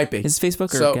 Might be. Is it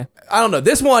Facebook? Okay. I don't know.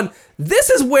 This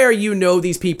is where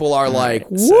these people are like,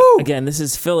 woo! So, again, this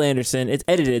is Phil Anderson. It's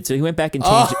edited, so he went back and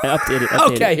changed it,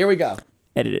 updated. Okay, here we go.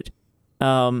 Edited.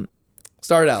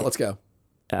 Start it out. Let's go.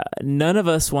 None of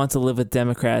us want to live with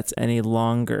Democrats any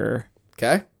longer.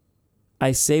 Okay.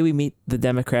 I say we meet the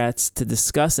Democrats to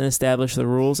discuss and establish the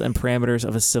rules and parameters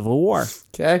of a civil war.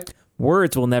 Okay.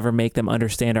 Words will never make them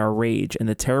understand our rage and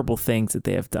the terrible things that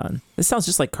they have done. This sounds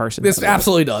just like Carson. This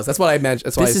absolutely does. That's what I mentioned.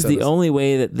 That's why this is the only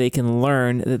way that they can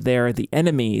learn that they are the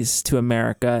enemies to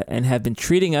America and have been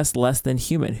treating us less than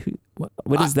human.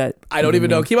 What is that? I don't even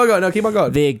know. Keep on going. No, keep on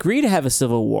going. They agree to have a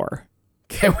civil war.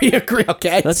 Can we agree?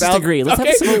 Okay. Let's just agree. Let's have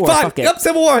a civil war. Fine. Fuck it. Yep,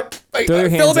 civil war.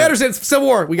 Philip Anderson, civil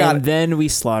war. We got it. And then we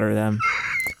slaughter them.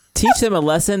 Teach them a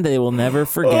lesson they will never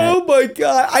forget. Oh my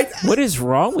God. What is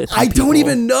wrong with I people? don't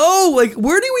even know. Like,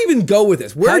 where do we even go with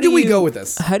this? Where do we go with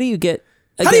this? How do you get...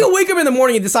 Again, how do you wake up in the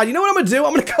morning and decide, you know what I'm going to do?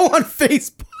 I'm going to go on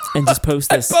Facebook. And just post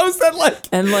this. Post that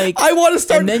I want to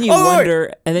start... And then you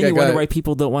wonder why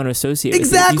people don't want to associate with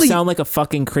you. You sound like a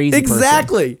fucking crazy person.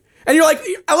 Exactly. And you're like,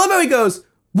 I love how he goes...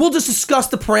 We'll just discuss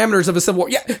the parameters of a civil war.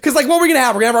 Yeah, because what we're gonna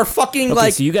have? We're gonna have our fucking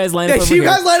so you guys line up over here. You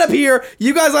guys line up here.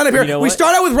 You guys line up here. You know we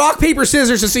start out with rock paper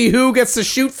scissors to see who gets to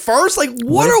shoot first. Like,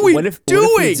 what are we doing? What if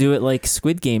we do it like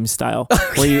Squid Game style,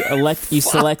 where you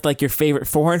select like your favorite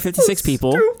 456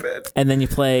 people, and then you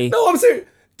play. No, I'm serious.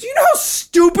 Do you know how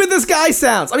stupid this guy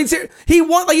sounds? I mean, he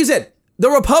like you said. The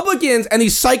Republicans and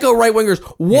these psycho right wingers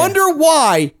wonder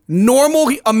why normal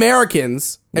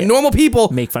Americans and normal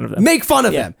people make fun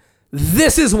of them.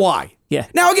 This is why. Yeah.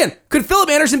 Now again, could Philip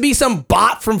Anderson be some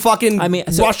bot from fucking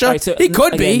Russia? Right, he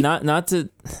could be. Not to.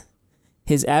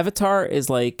 His avatar is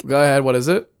like. Go ahead. What is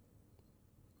it?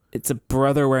 It's a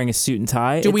brother wearing a suit and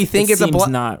tie. Do we think it's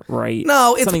not right?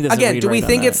 No. It's again. Do we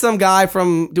think it's some guy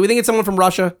from? Do we think it's someone from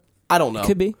Russia? I don't know.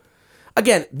 Could be.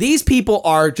 Again, these people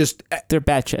are just. They're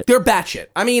batshit. They're batshit.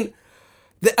 I mean,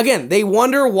 again, they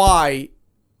wonder why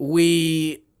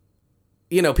we.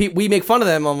 We make fun of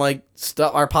them on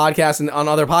our podcast and on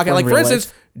other podcasts. Like, for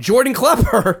instance, Jordan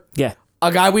Klepper. Yeah.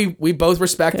 A guy we both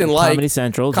respect and like. Comedy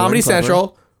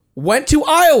Central. Went to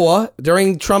Iowa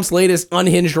during Trump's latest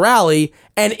unhinged rally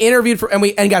and interviewed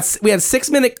we had a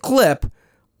 6-minute clip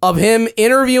of him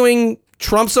interviewing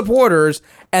Trump supporters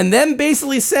and then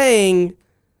basically saying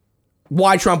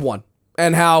why Trump won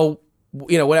and how,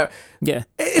 whatever. Yeah.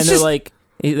 They're like,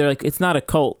 it's not a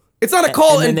cult. It's not a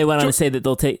call. And then they went on to say that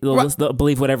they'll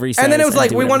believe whatever he says. And then it was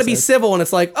like, we want to be civil. And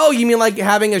it's like, oh, you mean like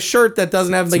having a shirt that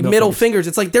doesn't have like middle fingers?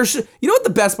 It's like, you know what the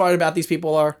best part about these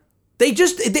people are? Do you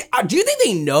think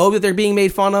they know that they're being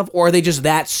made fun of, or are they just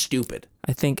that stupid?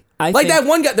 I think that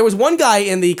one guy, there was one guy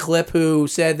in the clip who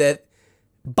said that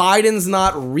Biden's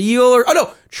not real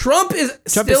Trump is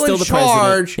still in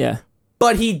charge. Yeah.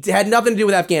 But he had nothing to do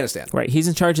with Afghanistan. Right. He's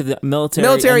in charge of the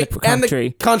military and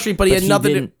the country. But he had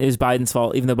nothing to do. It was Biden's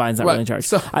fault, even though Biden's not really in charge.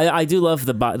 So I do love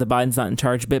the Biden's not in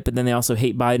charge bit, but then they also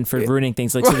hate Biden for ruining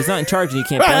things. Like, so he's not in charge and you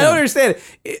can't blame him. I don't understand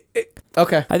it.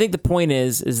 Okay. I think the point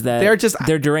is that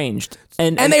they're deranged.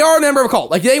 And they are a member of a cult.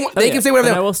 Like, they can say whatever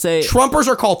they want. I will say, Trumpers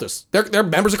are cultists. They're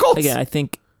members of cults. Again, I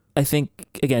think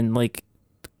again, like,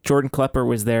 Jordan Klepper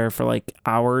was there for like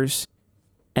hours.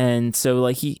 And so,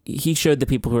 like, he showed the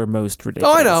people who are most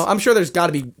ridiculous. Oh, I know. I'm sure there's got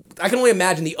to be... I can only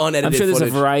imagine the unedited footage. I'm sure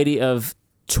there's a variety of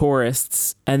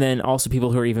tourists and then also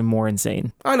people who are even more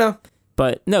insane. I know.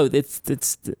 But, no, they're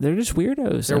just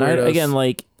weirdos. They're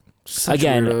weirdos.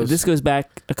 Weirdos. This goes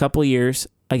back a couple of years.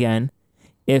 Again,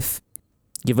 if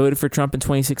you voted for Trump in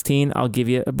 2016, I'll give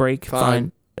you a break.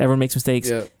 Fine. Everyone makes mistakes.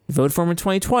 Yeah. You voted for him in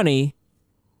 2020,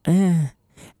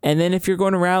 And then if you're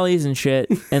going to rallies and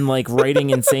shit and like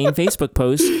writing insane Facebook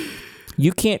posts,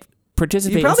 you can't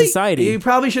participate in society. You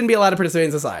probably shouldn't be allowed to participate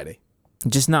in society.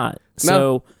 Just not. No.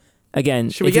 So again,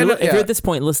 if you're at this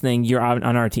point listening, you're on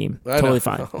our team. Totally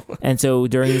fine. And so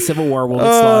during the Civil War, we'll get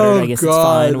slaughtered. I guess it's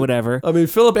fine, whatever. I mean,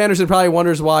 Philip Anderson probably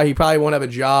wonders why he probably won't have a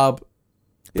job.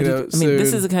 This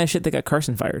is the kind of shit that got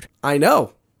Carson fired. I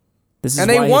know. This is and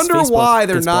they wonder why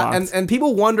they're not, and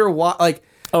people wonder why, like.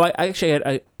 Oh, I actually had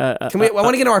I want to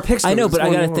get into our picks. I know, but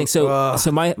I got to think.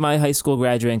 So my high school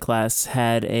graduating class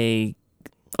had a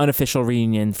unofficial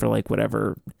reunion for like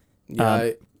whatever.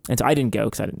 Yeah. And so I didn't go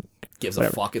because I didn't. Gives a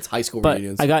fuck. It's high school but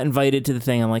reunions. I got invited to the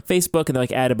thing on like Facebook, and they're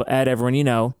like add everyone you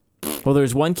know. Well,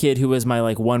 there's one kid who was my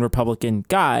like one Republican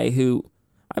guy who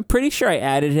I'm pretty sure I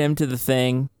added him to the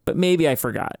thing, but maybe I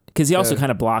forgot because he also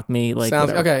kind of blocked me. Like,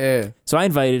 Sounds whatever. okay. Yeah. So I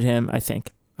invited him, I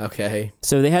think. Okay.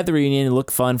 So they had the reunion. It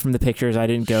looked fun from the pictures. I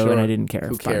didn't go, and I didn't care.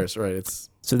 Who cares, right? It's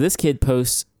so this kid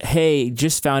posts, "Hey,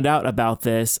 just found out about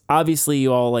this. Obviously,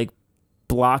 you all like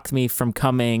blocked me from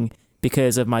coming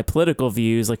because of my political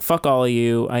views. Like, fuck all of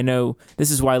you. I know this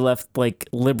is why I left like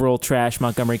liberal trash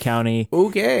Montgomery County.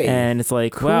 Okay. And it's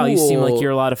like, wow, you seem like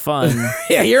you're a lot of fun.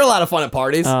 Yeah, you're a lot of fun at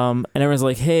parties. And everyone's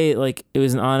like, hey, like it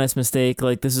was an honest mistake.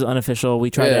 Like this is unofficial.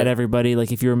 We tried to add everybody.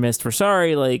 Like if you were missed, we're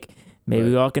sorry. Like maybe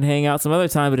we all can hang out some other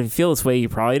time. But if you feel this way, you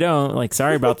probably don't. Like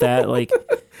sorry about that. Like,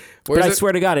 but I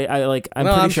swear to God, I'm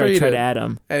pretty sure I tried to add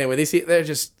him. Anyway, they're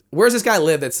just. Where's this guy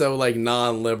live that's so like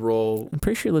non-liberal? I'm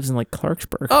pretty sure he lives in like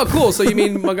Clarksburg. Oh, cool. So you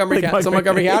mean Montgomery County? So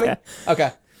Montgomery County? Yeah. Okay.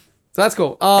 So that's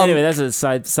cool. Anyway, that's a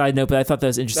side note, but I thought that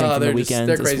was interesting from the weekend.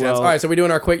 They're crazy. Well. All right, so we're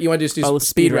doing our quick. You want to just do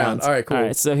speed round? All right, cool. All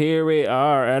right, so here we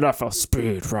are, NFL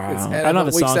speed round. I don't have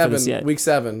a song for this yet. Week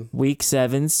 7. Week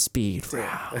 7 speed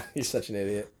round. You're such an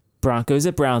idiot. Broncos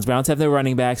at Browns. Browns have no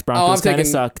running backs. Broncos kind of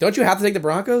suck. Don't you have to take the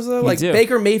Broncos though? Like do.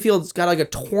 Baker Mayfield's got like a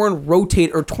torn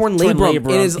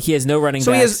labrum. He has no running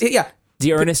backs. So he has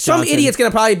Dearness Some Johnson. idiot's gonna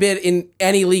probably bid in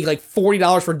any league like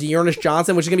 $40 for Dearness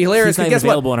Johnson, which is gonna be hilarious. He's not even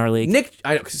available in our league. Nick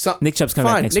Chubb's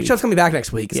coming back next week. Nick Chubb's coming back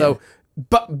next week. Yeah. So,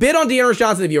 but bid on Dearness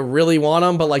Johnson if you really want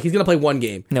him. But like he's gonna play one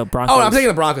game. No Broncos. Oh, I'm taking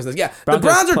the Broncos. Yeah, the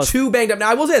Browns are too banged up. Now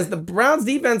I will say this: the Browns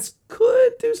defense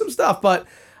could do some stuff, but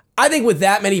I think with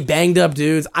that many banged up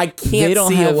dudes, I can't see a way. They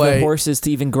don't have the horses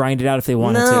to even grind it out if they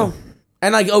wanted to.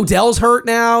 And like Odell's hurt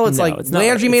now. It's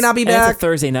Landry may not be back. It's a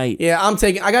Thursday night. Yeah,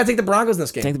 I gotta take the Broncos in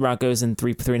this game. Take the Broncos in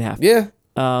 3.5.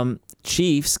 Yeah.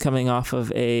 Chiefs coming off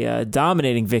of a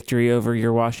dominating victory over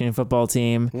your Washington football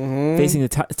team, facing the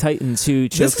Titans who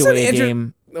choked away a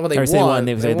game. Well, they won.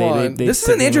 They won. This is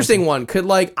an interesting one.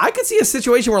 I could see a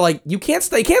situation where like they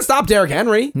can't stop Derrick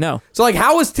Henry. No. So like,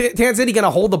 how is Kansas City gonna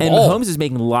hold the ball? And Mahomes is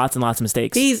making lots and lots of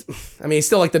mistakes. He's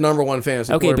still like the number one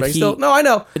fantasy quarterback. But no, I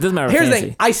know. It doesn't matter. Here's the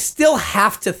thing. I still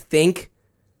have to think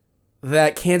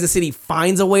that Kansas City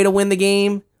finds a way to win the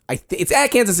game. It's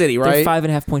at Kansas City, right? They're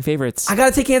 5.5 point favorites. I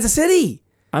gotta take Kansas City.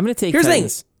 I'm gonna take. Here's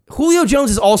Titans. the thing. Julio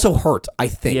Jones is also hurt. I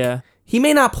think. Yeah. He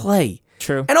may not play.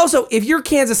 True. And also, if you're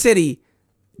Kansas City,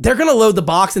 they're going to load the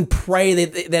box and pray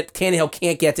that Tannehill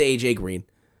can't get to A.J. Green.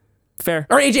 Fair.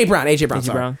 Or A.J. Brown. A.J.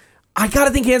 Brown. I got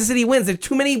to think Kansas City wins. There's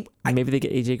too many. Maybe they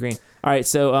get A.J. Green. All right,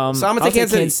 so I'm going to take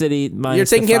Kansas City. You're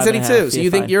taking Kansas City too, so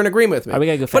you think you're in agreement with me. All right, we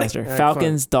got to go faster.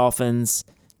 Falcons, Dolphins.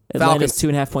 Atlanta's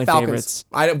 2.5 point favorites.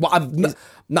 I'm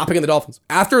not picking the Dolphins.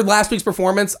 After last week's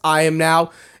performance, I am now...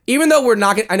 Even though we're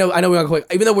not... I know we're going to quick.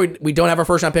 Even though we don't have our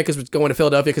first round pick because we're going to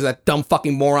Philadelphia because that dumb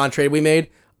fucking moron trade we made...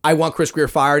 I want Chris Greer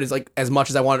fired as much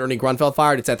as I want Ernie Grunfeld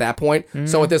fired. It's at that point.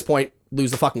 So at this point,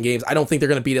 lose the fucking games. I don't think they're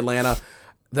going to beat Atlanta.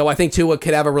 Though I think Tua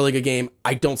could have a really good game.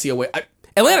 I don't see a way.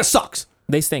 Atlanta sucks.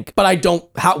 They stink. But I don't.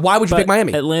 Why would you pick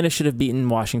Miami? Atlanta should have beaten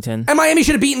Washington. And Miami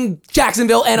should have beaten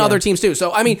Jacksonville and other teams too.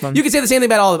 So, I mean, you can say the same thing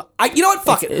about all of them. You know what?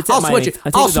 Fuck it. I'll switch it.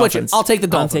 I'll switch it. I'll take the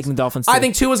Dolphins. I'm taking the Dolphins too. I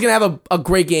think Tua's going to have a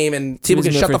great game and people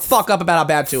can shut the fuck up about how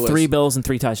bad Tua is. 3 Bills and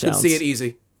 3 touchdowns. Could see it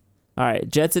easy. All right,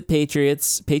 Jets at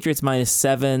Patriots. Patriots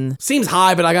 -7. Seems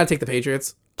high, but I got to take the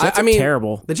Patriots. Jets are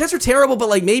terrible. The Jets are terrible, but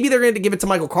like maybe they're going to give it to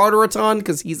Michael Carter a ton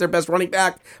because he's their best running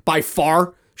back by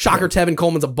far. Shocker, Tevin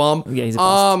Coleman's a bum. Yeah, he's a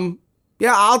bust.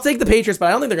 Yeah, I'll take the Patriots, but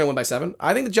I don't think they're going to win by 7.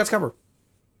 I think the Jets cover.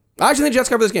 I actually think the Jets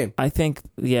cover this game. I think,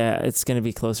 it's going to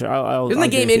be closer. Isn't the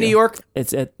game in New York?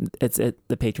 It's at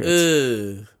the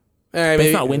Patriots. All right, but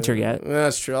it's not winter yet.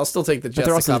 That's true. I'll still take the Jets. But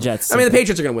they're also the Jets. I mean, the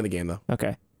Patriots are going to win the game though.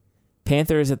 Okay.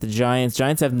 Panthers at the Giants.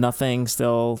 Giants have nothing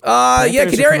still. Yeah,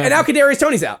 and now Kadarius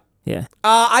Toney's out. Yeah.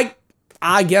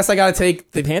 I guess I got to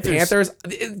take the Panthers.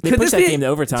 They pushed that game to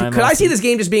overtime. Could I see this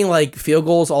game just being like field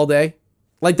goals all day?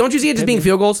 Like, don't you see it just being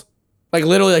field goals? Like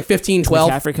literally like 15,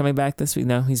 12. McCaffrey coming back this week?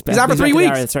 No, he's back. He's out for 3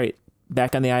 weeks. That's right.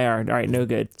 Back on the IR. All right, no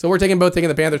good. So we're taking the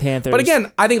Panthers. But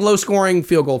again, I think low scoring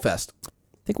field goal fest. I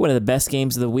think one of the best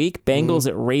games of the week. Bengals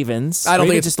at Ravens. I don't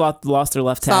think just lost their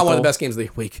left tackle. It's not one of the best games of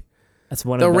the week. That's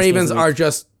one of the best Ravens are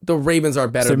just the Ravens are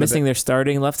better. So they're missing their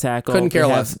starting left tackle. Couldn't care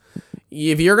less.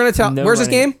 If you're gonna tell, where's this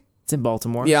game? It's in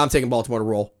Baltimore. Yeah, I'm taking Baltimore to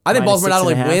roll. I think Baltimore not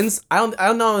only wins. I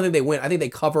don't think they win. I think they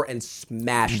cover and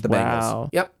smash the Bengals.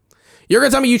 Yep. You're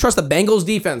gonna tell me you trust the Bengals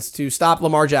defense to stop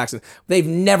Lamar Jackson? They've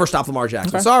never stopped Lamar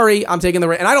Jackson. Okay. Sorry, I'm taking the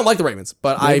and I don't like the Ravens,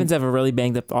 but the Ravens have a really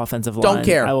banged up offensive line. Don't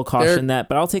care. I will caution that,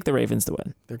 but I'll take the Ravens to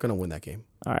win. They're gonna win that game.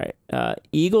 All right,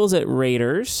 Eagles at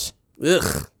Raiders.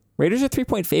 Ugh. Raiders are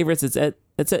 3-point favorites. It's at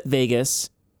Vegas.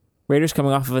 Raiders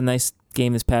coming off of a nice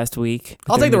game this past week.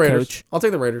 I'll take the Raiders. I'll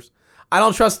take the Raiders. I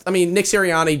don't trust. I mean, Nick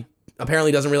Sirianni.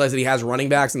 apparently doesn't realize that he has running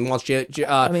backs and wants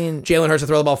Jalen Hurts to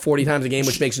throw the ball 40 times a game,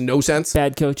 which makes no sense.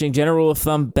 Bad coaching. General rule of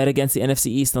thumb, bet against the NFC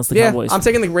East unless the Yeah, Cowboys. I'm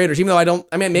taking the Raiders, even though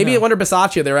maybe under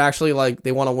Bisaccia, they're actually like,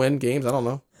 they want to win games. I don't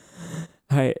know.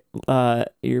 All right,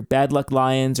 your bad luck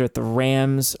Lions are at the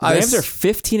Rams. Rams are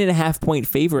 15.5-point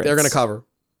favorites. They're going to cover.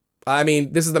 I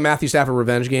mean, this is the Matthew Stafford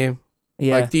revenge game.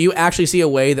 Yeah. Like, do you actually see a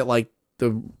way that like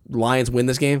the Lions win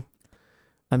this game?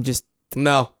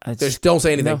 No. Don't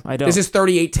say anything. No, I don't. This is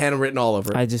 38-10 written all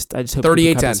over it. I just hope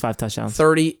 38-10. 5 touchdowns.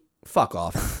 30. Fuck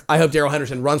off. I hope Darrell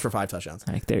Henderson runs for 5 touchdowns.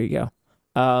 All right, there you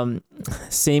go.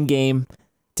 Same game,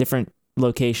 different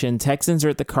location. Texans are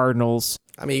at the Cardinals.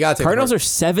 I mean, you got to take Cardinals are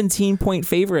 17-point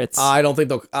favorites. I don't think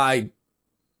they'll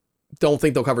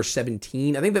cover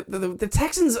 17. I think that the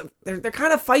Texans they're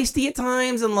kind of feisty at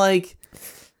times, and like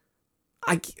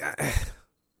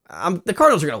the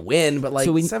Cardinals are gonna win, but like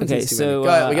 17 is too many. Go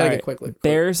ahead, we gotta get quickly.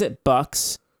 Bears at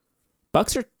Bucks.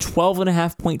 Bucks are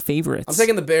 12.5-point favorites. I'm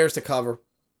taking the Bears to cover.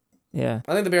 Yeah,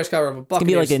 I think the Bears cover. But it's gonna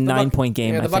be like a 9-point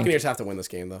game. Yeah, the Buccaneers have to win this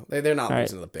game though. They're not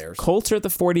losing to the Bears. Colts are at the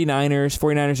 49ers.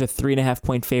 49ers are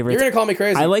 3.5-point favorites. You're gonna call me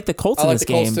crazy. I like the Colts in this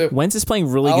game. Too. Wentz is playing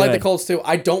really good. I like the Colts too.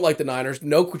 I don't like the Niners.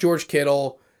 No George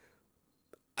Kittle.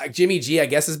 Jimmy G, I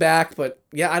guess, is back, but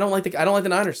yeah, I don't like the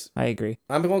Niners. I agree.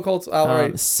 I'm going Colts. All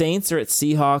right. Saints are at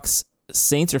Seahawks.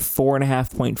 Saints are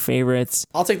 4.5-point favorites.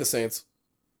 I'll take the Saints.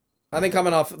 I think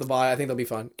coming off the bye, I think they'll be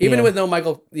fine. Even with no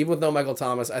Michael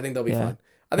Thomas, I think they'll be fine.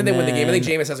 I think they win the game. I think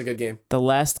Jameis has a good game. The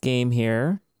last game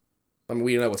here. I mean,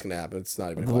 we don't know what's going to happen. It's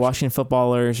not even a The question. Washington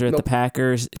Footballers are at the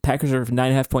Packers. Packers are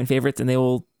 9.5-point favorites, and they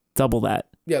will double that.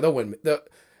 Yeah, they'll win.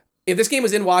 If this game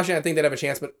was in Washington, I think they'd have a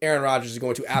chance, but Aaron Rodgers is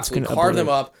going to absolutely carve them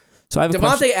up. So I have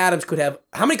Devontae Adams could have...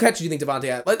 How many catches do you think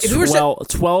Devontae Adams...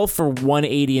 12 for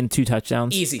 180 and 2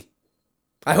 touchdowns. Easy.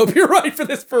 I hope you're right for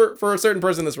this for a certain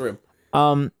person in this room.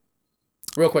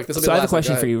 Real quick, this will be the last I have a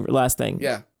question for you. Last thing.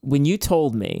 Yeah. When you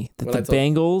told me that the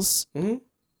Bengals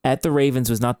at the Ravens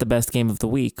was not the best game of the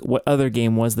week, what other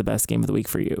game was the best game of the week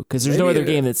for you? Because there's no other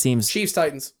game that seems...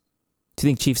 Chiefs-Titans. Do you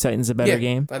think Chiefs-Titans is a better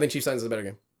game? I think Chiefs-Titans is a better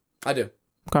game. I do.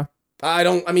 Okay.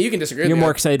 You can disagree with me. You're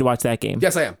more excited to watch that game.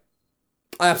 Yes, I am.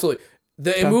 Absolutely.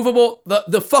 The immovable...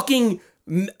 The fucking...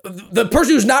 The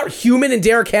person who's not human in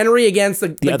Derrick Henry against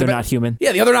the other not human.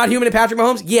 Yeah, the other not human in Patrick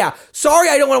Mahomes. Yeah. Sorry,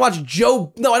 I don't want to watch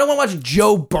Joe... No, I don't want to watch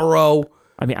Joe Burrow.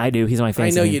 I mean, I do. He's on my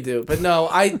fantasy team. I know team. you do. But no,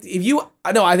 I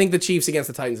think the Chiefs against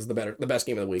the Titans is the best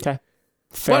game of the week. Okay.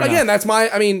 But again, that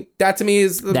to me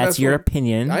is the best. That's your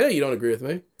opinion. I know you don't agree with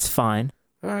me. It's fine.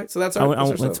 All right, so that's our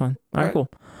that's fine. All right, cool.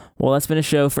 Well, that's been a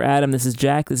show for Adam. This is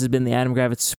Jack. This has been the Adam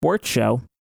Gravitz Sports Show.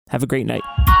 Have a great night.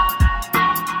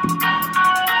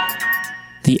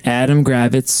 The Adam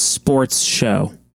Gravitz Sports Show.